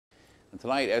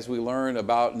Tonight, as we learn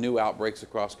about new outbreaks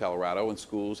across Colorado in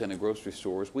schools and in grocery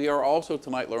stores, we are also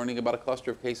tonight learning about a cluster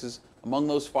of cases among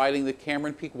those fighting the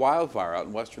Cameron Peak wildfire out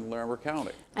in western Larimer County.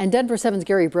 And Denver 7's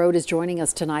Gary Brode is joining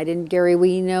us tonight. And Gary,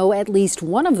 we know at least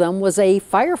one of them was a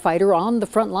firefighter on the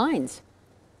front lines.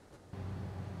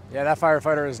 Yeah, that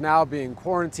firefighter is now being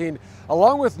quarantined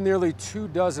along with nearly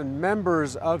 24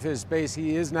 members of his base.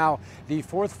 He is now the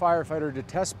fourth firefighter to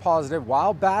test positive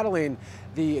while battling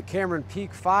the Cameron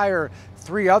Peak fire.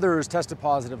 3 others tested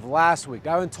positive last week.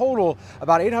 Now, in total,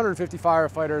 about 850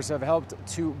 firefighters have helped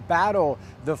to battle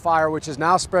the fire, which has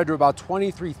now spread to about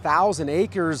 23,000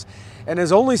 acres and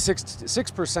is only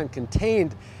 6%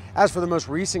 contained. As for the most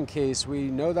recent case, we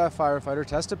know that firefighter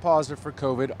tested positive for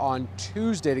COVID on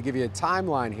Tuesday. To give you a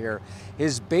timeline here,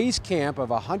 his base camp of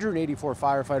 184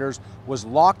 firefighters was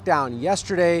locked down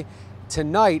yesterday.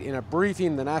 Tonight, in a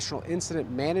briefing, the National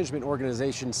Incident Management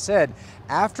Organization said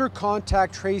after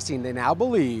contact tracing, they now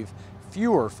believe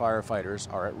fewer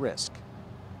firefighters are at risk.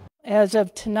 As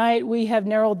of tonight, we have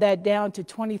narrowed that down to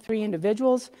 23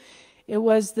 individuals. It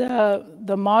was the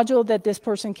module that this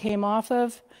person came off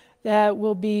of that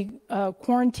will be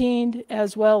quarantined,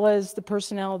 as well as the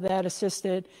personnel that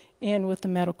assisted in with the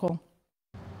medical.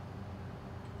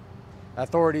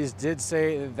 Authorities did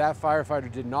say that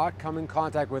firefighter did not come in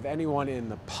contact with anyone in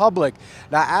the public.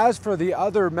 Now, as for the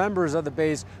other members of the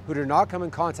base who did not come in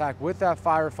contact with that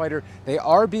firefighter, they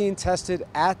are being tested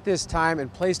at this time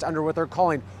and placed under what they're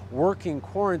calling working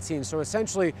quarantine. So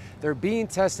essentially, they're being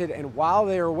tested, and while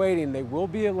they are waiting, they will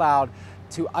be allowed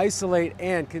to isolate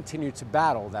and continue to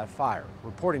battle that fire.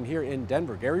 Reporting here in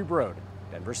Denver, Gary Brode,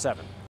 Denver 7.